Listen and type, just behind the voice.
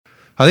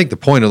I think the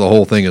point of the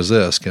whole thing is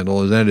this,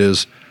 Kendall, and that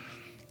is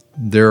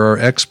there are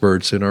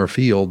experts in our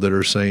field that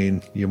are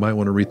saying you might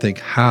want to rethink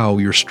how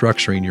you're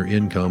structuring your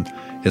income.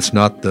 It's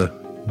not the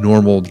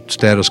normal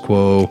status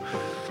quo,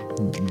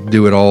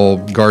 do it all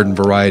garden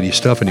variety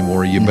stuff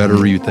anymore. You better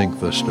rethink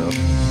this stuff.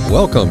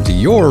 Welcome to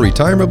Your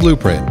Retirement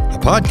Blueprint, a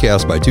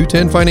podcast by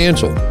 210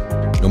 Financial.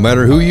 No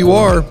matter who you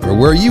are or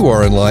where you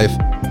are in life,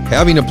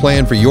 having a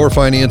plan for your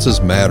finances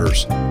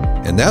matters.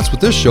 And that's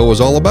what this show is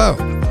all about.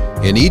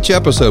 In each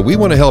episode, we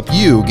want to help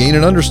you gain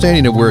an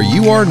understanding of where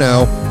you are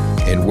now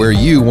and where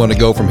you want to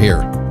go from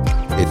here.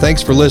 Hey,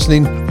 thanks for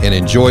listening and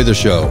enjoy the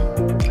show.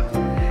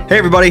 Hey,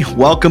 everybody.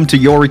 Welcome to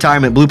Your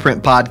Retirement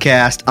Blueprint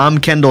podcast. I'm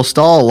Kendall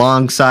Stahl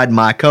alongside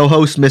my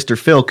co-host, Mr.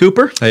 Phil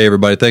Cooper. Hey,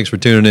 everybody. Thanks for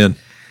tuning in.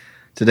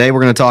 Today,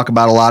 we're going to talk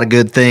about a lot of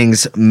good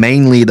things,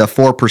 mainly the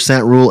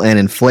 4% rule and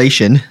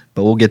inflation,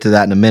 but we'll get to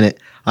that in a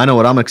minute. I know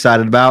what I'm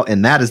excited about,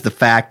 and that is the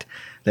fact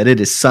that it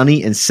is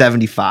sunny and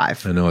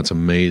 75. I know, it's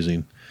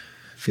amazing.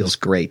 Feels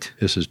great.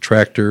 This is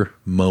tractor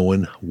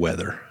mowing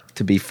weather.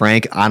 To be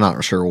frank, I'm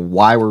not sure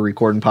why we're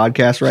recording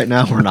podcasts right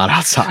now. We're not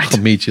outside. I'll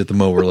meet you at the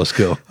mower. Let's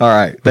go. All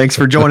right. Thanks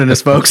for joining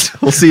us, folks.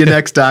 We'll see you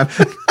next time.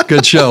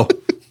 Good show.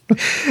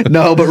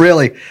 No, but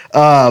really,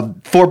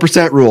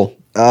 4% rule.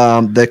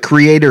 The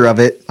creator of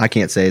it, I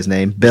can't say his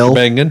name, Bill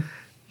Bengen.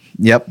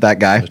 Yep, that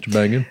guy.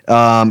 Mr.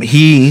 Bengen.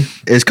 He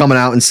is coming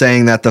out and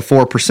saying that the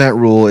 4%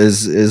 rule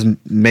is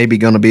maybe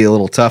going to be a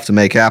little tough to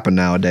make happen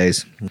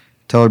nowadays.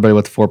 Tell everybody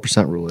what the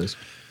 4% rule is.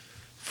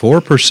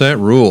 4%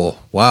 rule.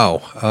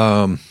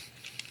 Wow.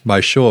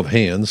 By show of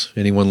hands,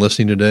 anyone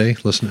listening today,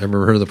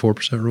 ever heard of the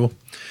 4% rule?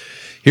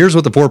 Here's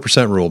what the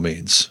 4% rule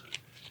means.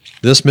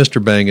 This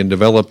Mr. Bengen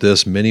developed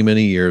this many,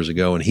 many years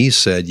ago, and he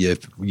said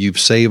if you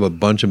save a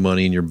bunch of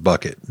money in your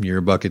bucket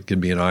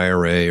could be an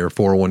IRA or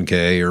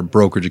 401k or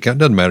brokerage account,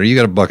 doesn't matter, you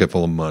got a bucket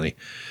full of money.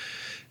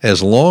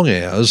 As long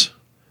as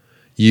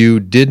you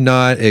did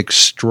not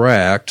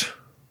extract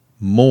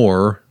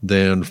more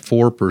than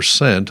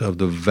 4% of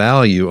the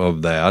value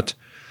of that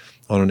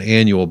on an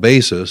annual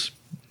basis,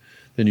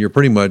 then you're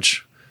pretty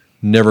much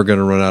never going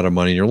to run out of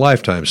money in your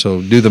lifetime.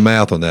 So do the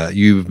math on that.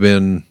 You've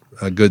been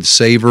a good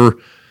saver,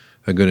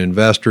 a good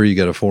investor. You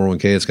got a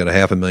 401k, it's got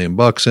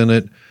 $500,000 in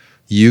it.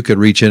 You could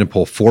reach in and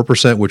pull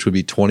 4%, which would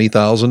be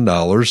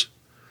 $20,000.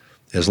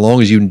 As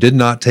long as you did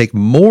not take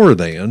more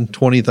than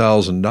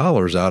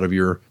 $20,000 out of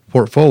your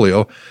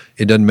portfolio,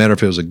 it doesn't matter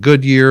if it was a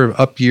good year,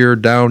 up year,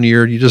 down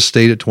year, you just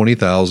stayed at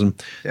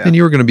 $20,000 and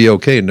you were going to be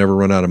okay and never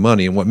run out of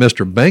money. And what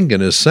Mr.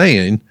 Bengen is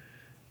saying,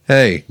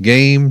 hey,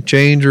 game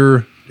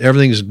changer,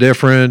 everything's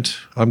different.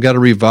 I've got to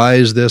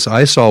revise this.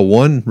 I saw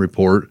one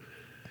report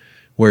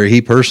where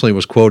he personally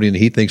was quoting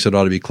he thinks it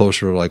ought to be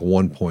closer to like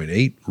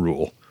 1.8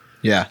 rule.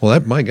 Yeah. Well,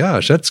 my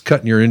gosh, that's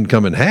cutting your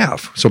income in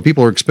half. So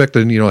people are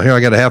expecting, here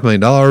I got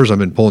 $500,000. I've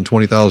been pulling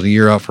 $20,000 a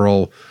year out for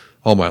all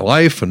my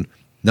life, and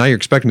now you're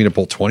expecting me to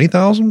pull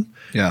 $20,000?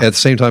 Yeah. At the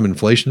same time,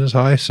 inflation is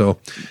high. So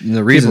and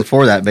the reason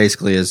for that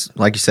basically is,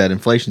 like you said,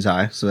 inflation's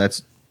high. So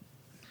that's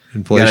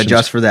inflation. You got to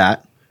adjust for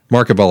that.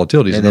 Market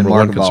volatility is the number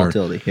one concern.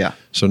 Volatility, yeah.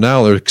 So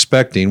now they're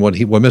expecting what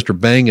Mr.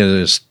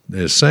 Bengen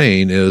is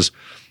saying is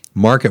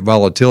market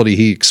volatility.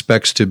 He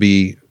expects to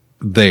be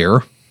there,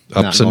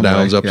 ups and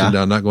downs,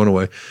 not going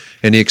away,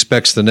 and he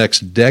expects the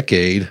next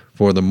decade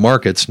for the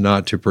markets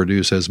not to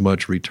produce as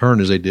much return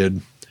as they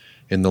did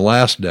in the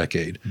last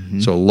decade.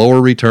 Mm-hmm. So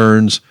lower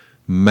returns,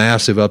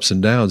 massive ups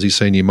and downs. He's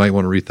saying you might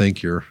want to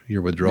rethink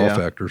your withdrawal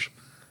factors.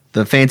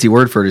 The fancy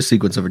word for it is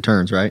sequence of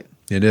returns, right?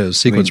 It is.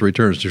 Sequence of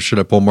returns. Should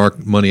I pull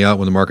money out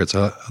when the market's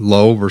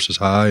low versus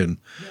high, and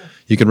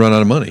you can run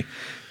out of money?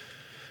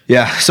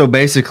 Yeah. So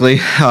basically,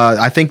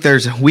 I think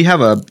we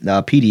have a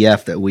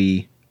PDF that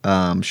we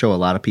show a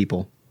lot of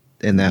people,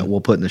 and that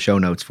we'll put in the show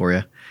notes for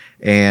you.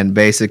 And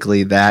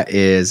basically, that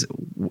is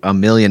 $1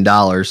 million.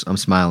 I'm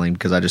smiling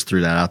because I just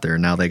threw that out there,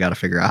 and now they got to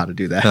figure out how to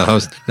do that.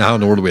 Now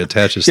in the world do we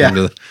attach this thing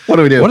to? What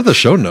do we do? What are the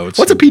show notes?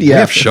 What's a PDF? We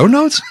have show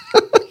notes?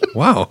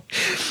 Wow.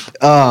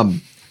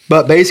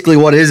 But basically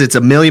what it is, it's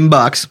 $1 million.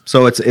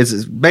 So it's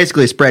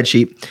basically a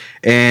spreadsheet,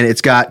 and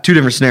it's got two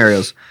different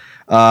scenarios.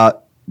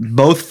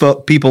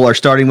 Both people are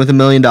starting with $1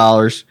 million,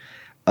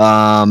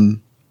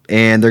 and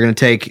they're going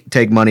to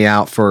take money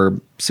out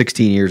for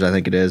 16 years, I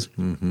think it is.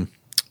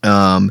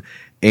 Mm-hmm.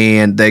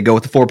 And they go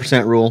with the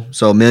 4% rule.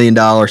 So $1 million,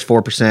 4%,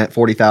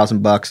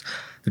 $40,000.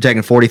 They're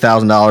taking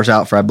 $40,000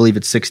 out for, I believe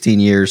it's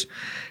 16 years.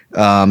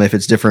 If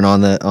it's different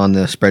on the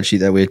spreadsheet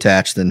that we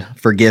attach, then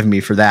forgive me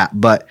for that.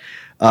 But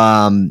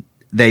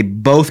they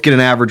both get an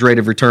average rate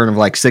of return of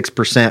like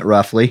 6%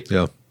 roughly.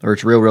 Yeah. Or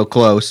it's real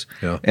close.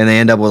 Yeah. And they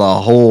end up with a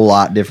whole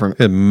lot different.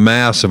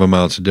 Massive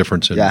amounts of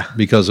difference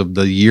because of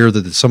the year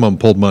that someone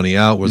pulled money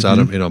out was out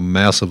of in a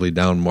massively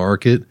down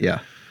market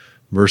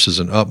versus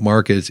an up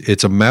market.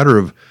 It's a matter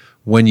of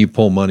when you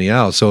pull money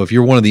out. So if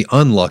you're one of the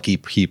unlucky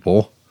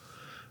people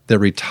that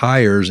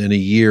retires in a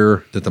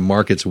year that the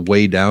market's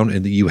way down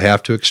and that you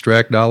have to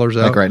extract dollars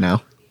out. Like right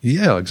now.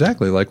 Yeah,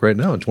 exactly. Like right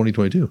now in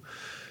 2022.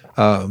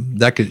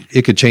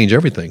 It could change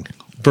everything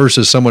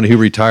versus someone who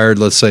retired,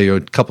 let's say a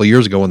couple of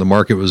years ago when the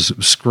market was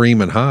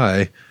screaming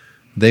high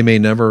they may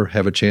never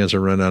have a chance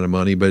of running out of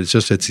money, but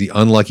it's the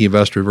unlucky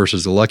investor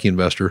versus the lucky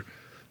investor.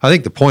 I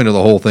think the point of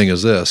the whole thing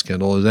is this,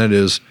 Kendall, and that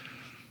is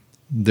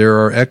there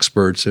are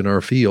experts in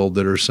our field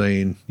that are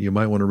saying you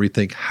might want to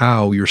rethink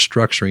how you're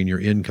structuring your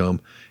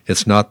income.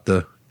 It's not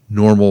the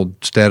normal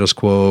status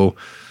quo,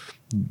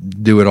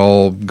 do it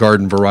all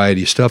garden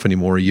variety stuff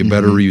anymore. You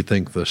better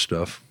rethink this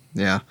stuff.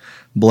 Yeah.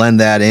 Blend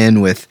that in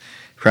with,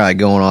 probably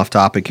going off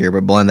topic here,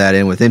 but blend that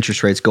in with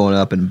interest rates going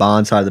up and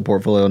bond side of the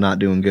portfolio not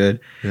doing good.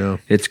 Yeah.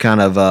 It's kind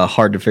of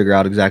hard to figure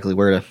out exactly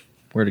where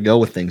to go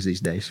with things these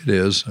days. It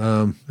is.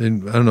 And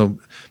I don't know,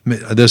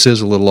 this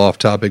is a little off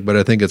topic, but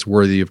I think it's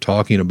worthy of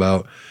talking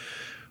about.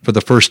 For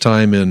the first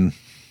time in,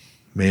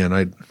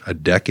 a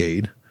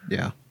decade,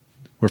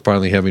 we're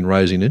finally having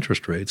rising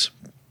interest rates.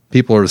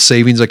 People are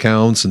savings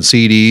accounts and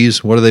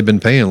CDs. What have they been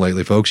paying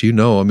lately, folks?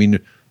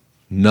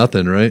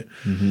 Nothing, right?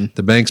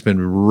 The bank's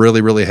been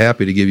really, really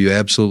happy to give you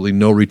absolutely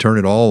no return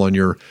at all on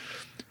your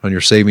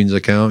savings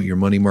account, your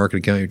money market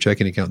account, your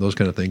checking account, those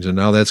kind of things. And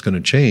now that's going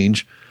to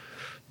change.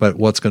 But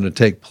what's going to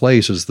take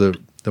place is the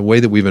way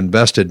that we've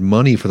invested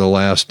money for the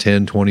last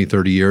 10, 20,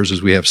 30 years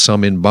is we have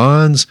some in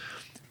bonds,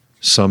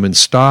 some in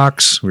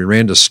stocks. We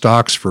ran to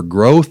stocks for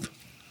growth.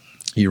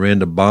 You ran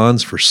to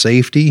bonds for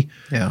safety.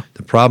 Yeah.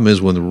 The problem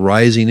is with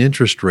rising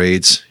interest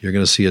rates, you're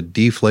going to see a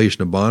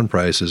deflation of bond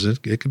prices.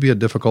 It could be a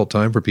difficult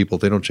time for people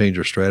if they don't change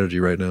their strategy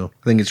right now.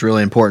 I think it's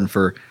really important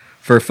for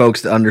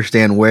folks to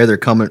understand where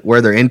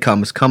their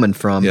income is coming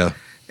from,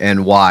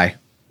 and why,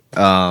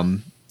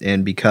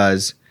 and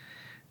because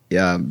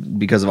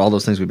of all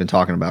those things we've been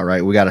talking about,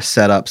 right? We got to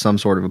set up some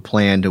sort of a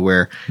plan to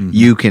where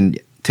you can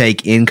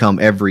take income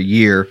every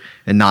year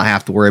and not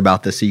have to worry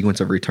about the sequence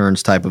of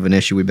returns type of an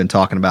issue we've been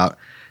talking about.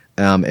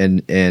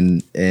 And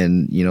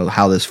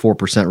how this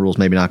 4% rule is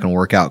maybe not going to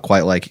work out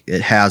quite like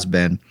it has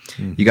been.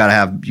 You got to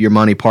have your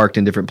money parked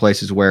in different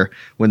places where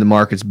when the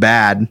market's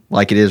bad,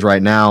 like it is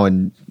right now,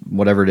 and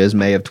whatever it is,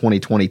 May of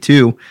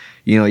 2022,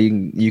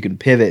 you can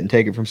pivot and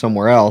take it from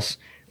somewhere else.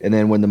 And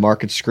then when the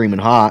market's screaming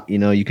hot,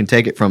 you can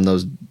take it from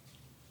those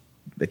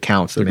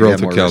accounts. The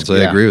growth accounts. I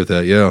agree with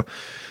that. Yeah.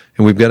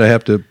 And we've got to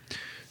have to,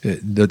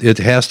 it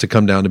has to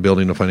come down to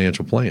building a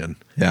financial plan.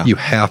 Yeah. You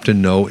have to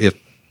know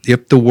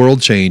if the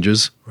world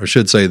changes, or I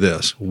should say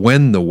this,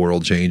 when the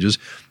world changes,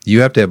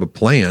 you have to have a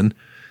plan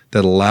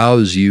that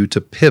allows you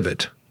to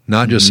pivot,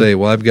 not just say,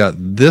 well, I've got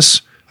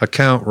this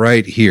account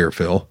right here,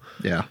 Phil.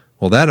 Yeah.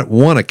 Well, that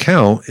one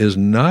account is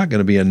not going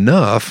to be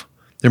enough.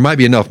 There might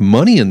be enough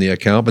money in the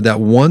account, but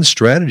that one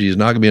strategy is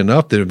not going to be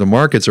enough. That if the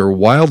markets are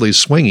wildly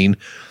swinging,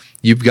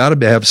 you've got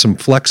to have some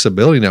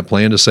flexibility in that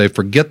plan to say,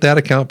 forget that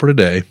account for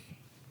today.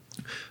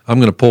 I'm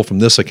going to pull from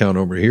this account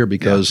over here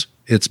because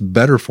it's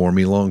better for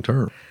me long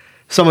term.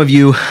 Some of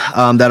you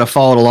that have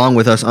followed along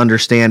with us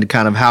understand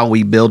kind of how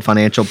we build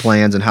financial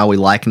plans and how we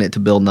liken it to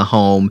building a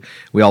home.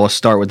 We always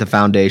start with the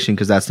foundation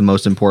because that's the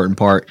most important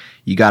part.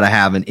 You got to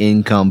have an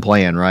income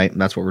plan, right? And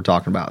that's what we're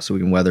talking about, so we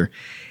can weather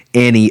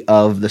any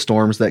of the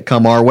storms that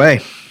come our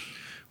way.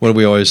 What do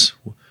we always,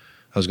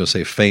 I was going to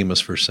say famous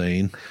for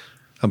saying,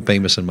 I'm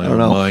famous in my own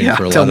mind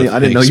for a lot of things. I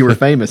didn't know you were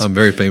famous. I'm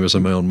very famous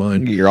in my own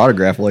mind. Get your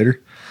autograph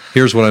later.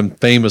 Here's what I'm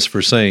famous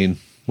for saying.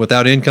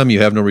 Without income, you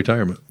have no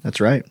retirement.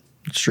 That's right.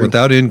 It's true.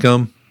 Without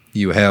income,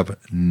 you have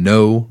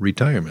no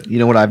retirement. You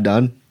know what I've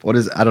done?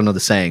 I don't know the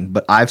saying,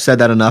 but I've said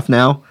that enough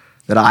now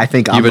that I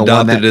think I'm the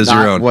one that, it as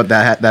your own. What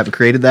that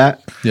created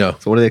that. Yeah.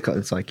 So what do they call it?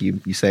 It's like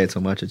you say it so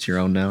much, it's your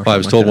own now. I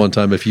was told one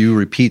time, if you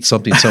repeat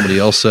something somebody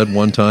else said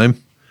one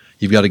time,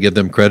 you've got to give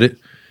them credit.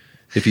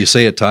 If you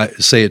say it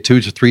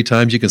 2 to 3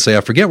 times, you can say,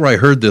 I forget where I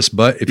heard this,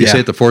 but if you say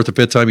it the 4th or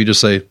 5th time, you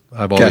just say,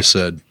 I've always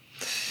said.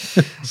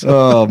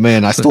 Oh,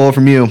 man, I stole it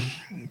from you.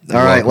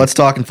 All right, let's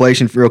talk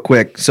inflation real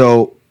quick.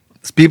 So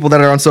it's people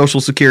that are on Social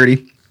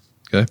Security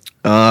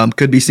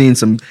could be seeing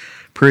some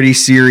pretty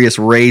serious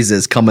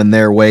raises coming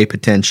their way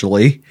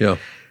potentially. Yeah.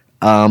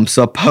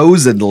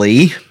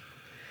 Supposedly,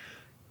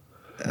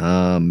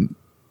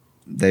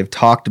 they've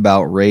talked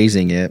about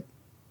raising it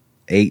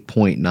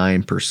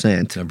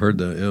 8.9%. I've heard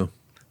that, yeah.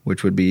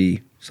 Which would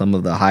be some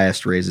of the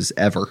highest raises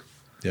ever.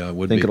 Yeah, it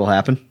would Think it'll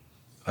happen?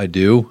 I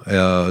do.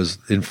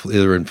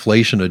 They're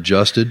inflation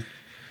adjusted.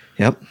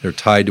 Yep. They're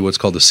tied to what's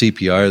called the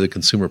CPI, or the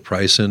Consumer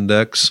Price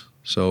Index.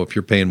 So if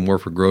you're paying more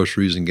for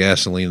groceries and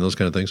gasoline and those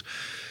kind of things,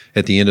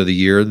 at the end of the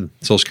year, the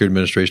Social Security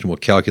Administration will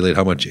calculate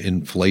how much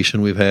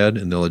inflation we've had,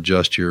 and they'll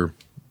adjust your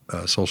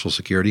Social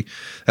Security.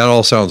 That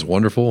all sounds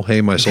wonderful.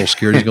 Hey, my Social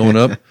Security's going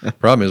up.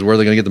 Problem is, where are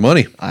they going to get the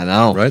money? I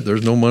know. Right?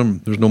 There's no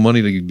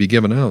money to be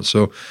given out.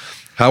 So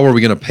how are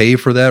we going to pay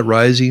for that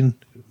rising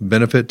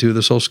benefit to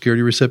the Social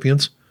Security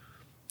recipients?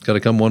 It's got to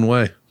come one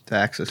way.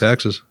 Taxes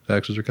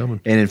are coming.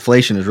 And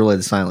inflation is really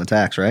the silent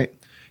tax, right?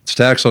 It's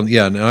tax on,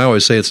 and I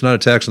always say it's not a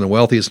tax on the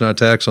wealthy. It's not a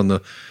tax on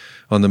the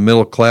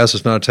middle class.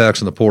 It's not a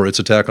tax on the poor. It's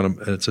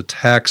a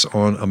tax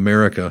on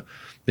America,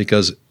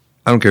 because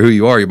I don't care who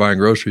you are, you're buying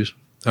groceries.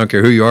 I don't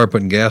care who you are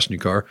putting gas in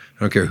your car. I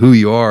don't care who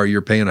you are,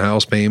 you're paying a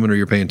house payment or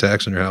you're paying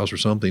tax on your house or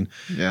something.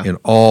 Yeah. And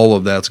all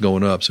of that's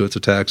going up. So it's a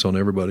tax on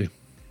everybody.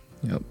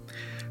 Yep.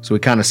 So we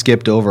kind of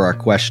skipped over our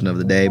question of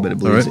the day, but it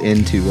bleeds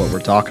into what we're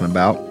talking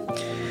about.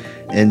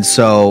 And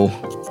so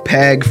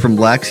Peg from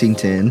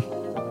Lexington,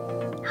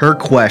 her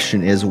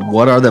question is,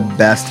 what are the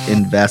best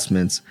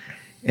investments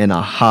in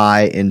a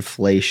high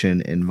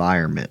inflation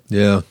environment?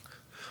 Yeah.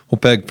 Well,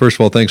 Peg, first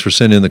of all, thanks for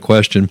sending in the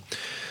question.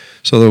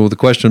 So the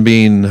question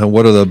being,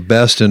 what are the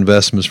best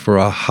investments for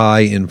a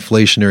high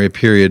inflationary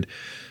period?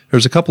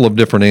 There's a couple of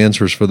different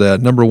answers for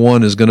that. Number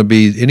one is going to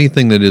be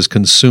anything that is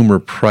consumer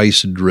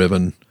price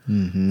driven.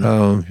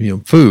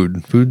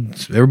 Food,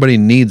 everybody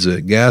needs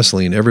it.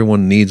 Gasoline,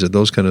 everyone needs it.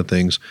 Those kind of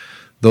things.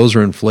 Those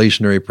are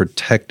inflationary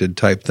protected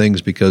type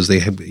things because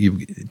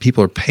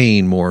people are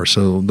paying more.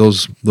 So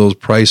those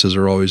prices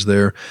are always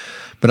there.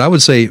 But I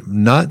would say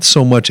not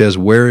so much as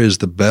where is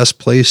the best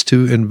place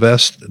to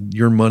invest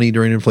your money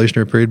during an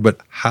inflationary period, but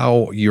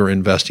how you're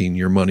investing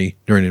your money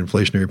during an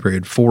inflationary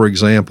period. For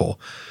example,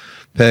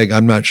 Peg,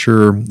 I'm not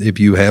sure if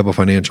you have a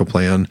financial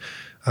plan,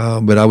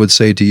 but I would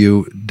say to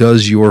you,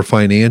 does your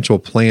financial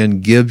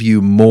plan give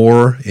you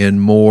more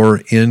and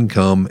more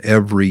income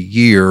every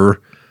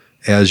year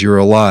as you're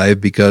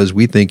alive? Because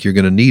we think you're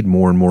going to need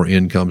more and more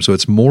income. So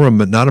it's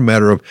not a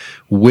matter of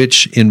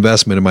which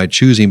investment am I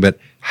choosing, but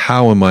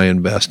how am I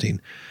investing?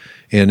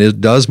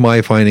 And does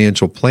my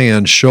financial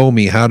plan show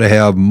me how to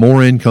have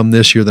more income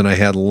this year than I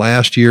had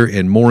last year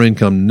and more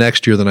income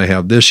next year than I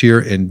have this year,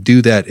 and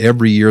do that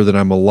every year that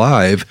I'm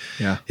alive?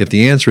 Yeah. If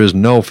the answer is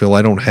no, Phil,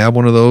 I don't have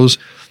one of those,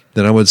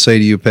 then I would say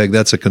to you, Peg,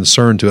 that's a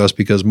concern to us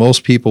because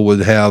most people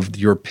would have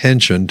your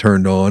pension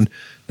turned on.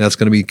 That's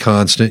going to be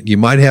constant. You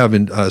might have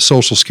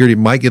Social Security,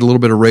 might get a little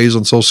bit of raise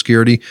on Social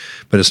Security,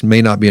 but it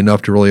may not be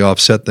enough to really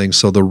offset things.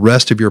 So the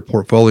rest of your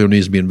portfolio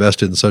needs to be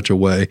invested in such a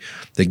way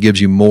that gives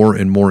you more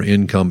and more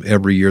income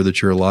every year that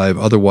you're alive.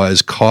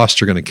 Otherwise,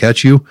 costs are going to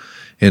catch you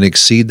and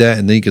exceed that,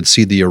 and then you could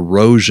see the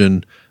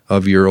erosion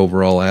of your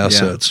overall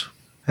assets. Yeah.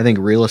 I think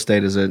real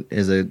estate is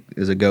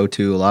a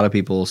go-to. A lot of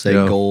people say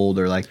gold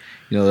or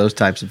those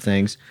types of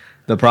things.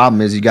 The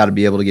problem is you got to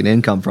be able to get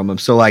income from them.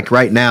 So like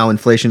right now,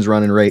 inflation's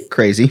running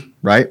crazy,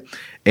 right?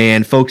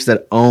 And folks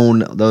that own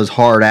those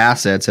hard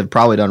assets have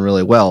probably done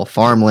really well.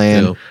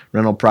 Farmland,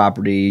 rental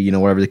property,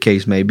 whatever the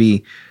case may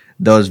be,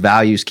 those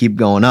values keep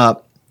going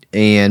up,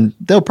 and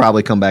they'll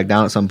probably come back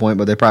down at some point,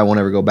 but they probably won't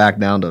ever go back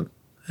down to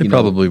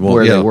probably won't,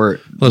 where they were.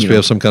 Unless we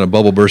have some kind of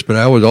bubble burst. But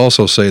I would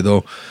also say,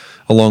 though,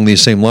 along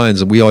these same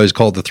lines, and we always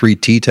call it the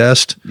 3T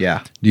test.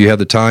 Yeah. Do you have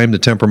the time, the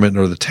temperament,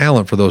 or the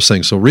talent for those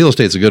things? So real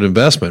estate's a good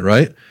investment,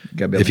 right?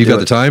 If you've got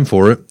the time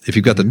for it, if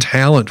you've got the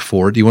talent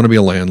for it, do you want to be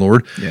a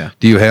landlord? Yeah.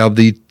 Do you have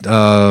the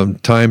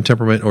time,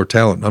 temperament, or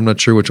talent? I'm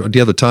not sure which one. Do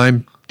you have the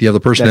time? Do you have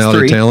the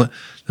personality, talent?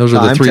 Those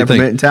are the three temperament,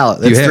 things. And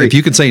talent. That's three. If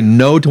you can say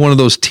no to one of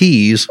those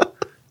T's,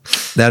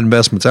 that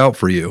investment's out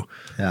for you.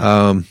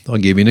 Yeah. I'll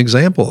give you an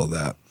example of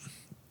that.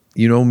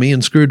 Me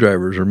and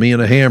screwdrivers, or me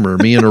and a hammer, or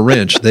me and a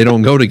wrench, they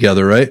don't go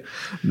together, right?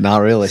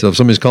 Not really. So if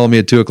somebody's calling me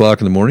at 2:00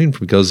 in the morning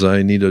because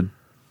I need to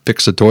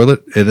fix a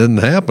toilet, it isn't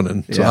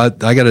happening. So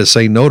I got to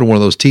say no to one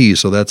of those T's,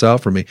 so that's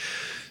out for me.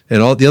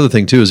 And the other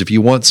thing, too, is if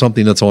you want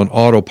something that's on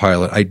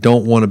autopilot, I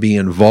don't want to be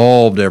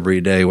involved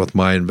every day with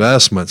my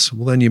investments,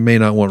 well, then you may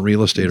not want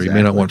real estate, or you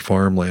may not want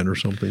farmland or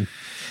something.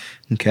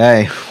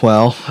 Okay.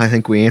 Well, I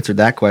think we answered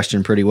that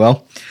question pretty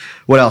well.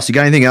 What else? You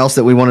got anything else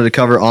that we wanted to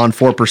cover on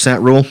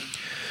 4% rule?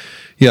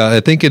 Yeah,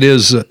 I think it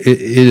is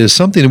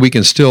something that we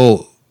can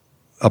still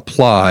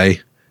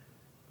apply,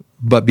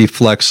 but be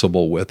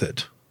flexible with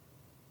it.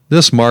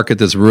 This market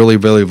that's really,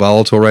 really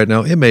volatile right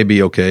now, it may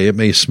be okay. It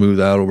may smooth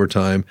out over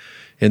time,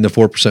 and the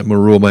 4%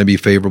 rule might be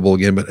favorable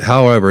again. But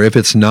however, if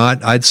it's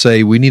not, I'd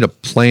say we need a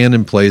plan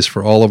in place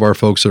for all of our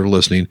folks that are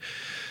listening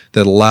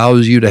that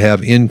allows you to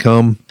have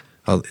income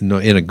in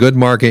a good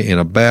market, in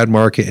a bad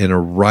market, and a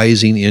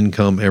rising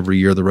income every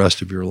year the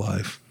rest of your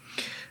life.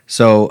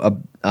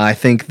 So I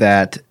think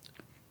that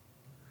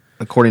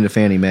according to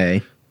Fannie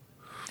Mae,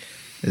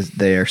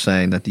 they are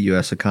saying that the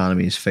U.S.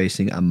 economy is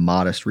facing a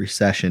modest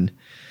recession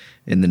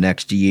in the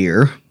next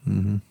year.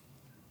 Mm-hmm. Do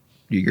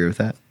you agree with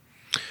that?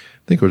 I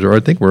think we're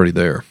already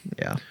there.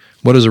 Yeah.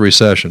 What is a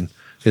recession?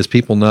 Is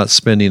people not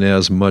spending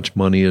as much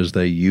money as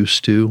they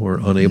used to, or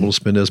unable to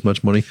spend as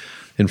much money?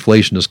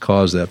 Inflation has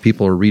caused that.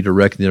 People are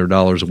redirecting their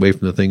dollars away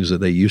from the things that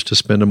they used to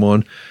spend them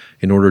on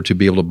in order to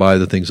be able to buy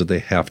the things that they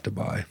have to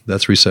buy.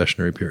 That's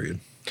recessionary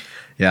period.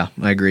 Yeah,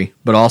 I agree.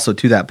 But also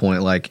to that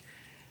point,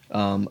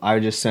 I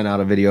just sent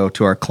out a video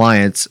to our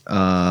clients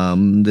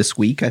this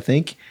week, I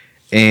think,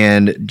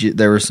 and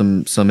there was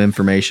some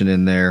information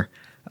in there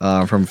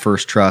from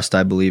First Trust,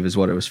 I believe is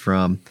what it was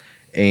from,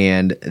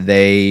 and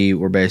they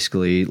were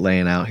basically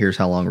laying out, here's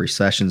how long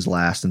recessions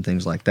last and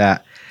things like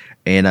that,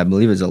 and I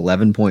believe it's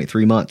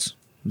 11.3 months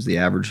was the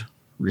average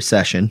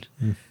recession,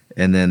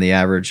 and then the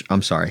average,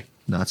 I'm sorry,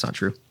 no, that's not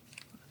true.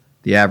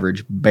 The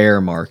average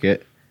bear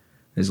market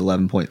is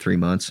 11.3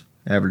 months.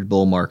 Average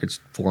bull market's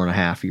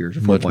 4.5 years,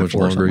 or 4.4,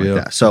 something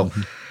like that. So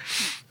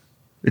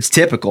it's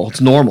typical.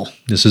 It's normal.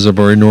 This is a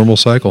very normal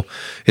cycle.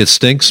 It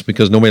stinks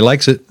because nobody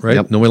likes it, right?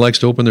 Yep. Nobody likes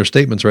to open their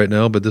statements right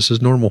now, but this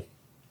is normal.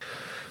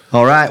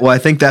 All right. Well, I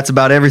think that's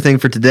about everything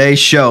for today's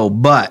show.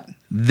 But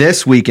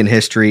This week in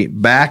history,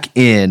 back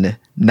in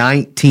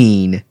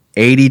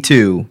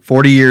 1982,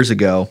 40 years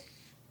ago,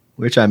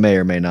 which I may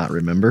or may not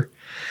remember,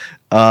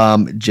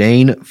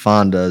 Jane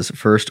Fonda's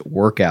first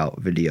workout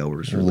video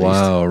was released.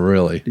 Wow,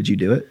 really? Did you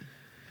do it?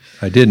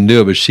 I didn't do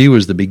it, but she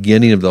was the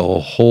beginning of the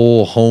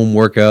whole home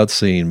workout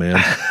scene,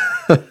 man.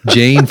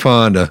 Jane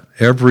Fonda.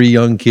 Every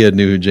young boy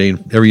knew who Jane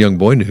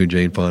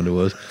Fonda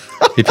was.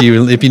 If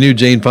you knew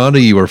Jane Fonda,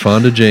 you were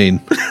fond of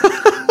Jane.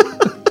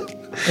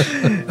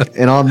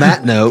 And on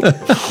that note,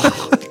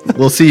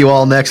 we'll see you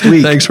all next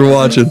week. Thanks for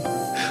watching.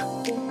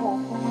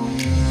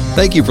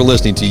 Thank you for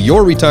listening to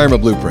Your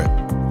Retirement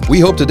Blueprint. We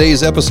hope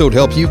today's episode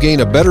helped you gain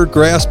a better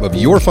grasp of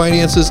your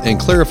finances and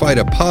clarified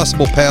a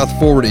possible path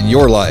forward in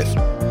your life.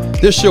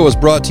 This show is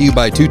brought to you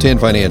by 210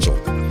 Financial,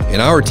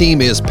 and our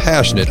team is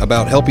passionate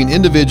about helping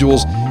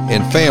individuals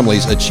and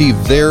families achieve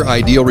their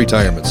ideal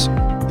retirements.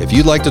 If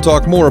you'd like to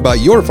talk more about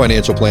your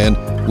financial plan,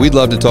 we'd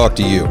love to talk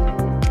to you.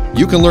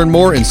 You can learn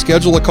more and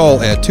schedule a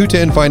call at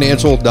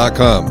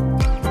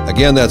 210financial.com.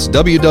 Again, that's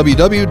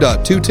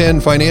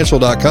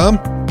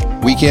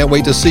www.210financial.com. We can't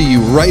wait to see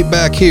you right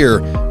back here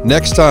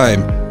next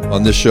time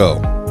on this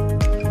show.